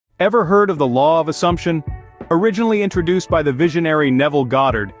Ever heard of the law of assumption? Originally introduced by the visionary Neville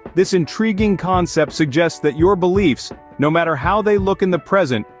Goddard, this intriguing concept suggests that your beliefs, no matter how they look in the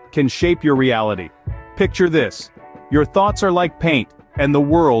present, can shape your reality. Picture this. Your thoughts are like paint, and the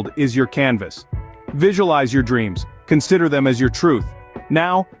world is your canvas. Visualize your dreams, consider them as your truth.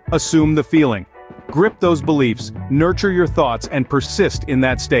 Now, assume the feeling. Grip those beliefs, nurture your thoughts, and persist in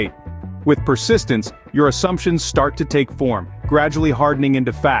that state. With persistence, your assumptions start to take form, gradually hardening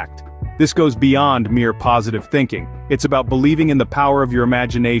into fact. This goes beyond mere positive thinking. It's about believing in the power of your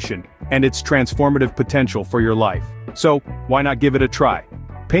imagination and its transformative potential for your life. So, why not give it a try?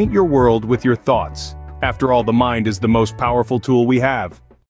 Paint your world with your thoughts. After all, the mind is the most powerful tool we have.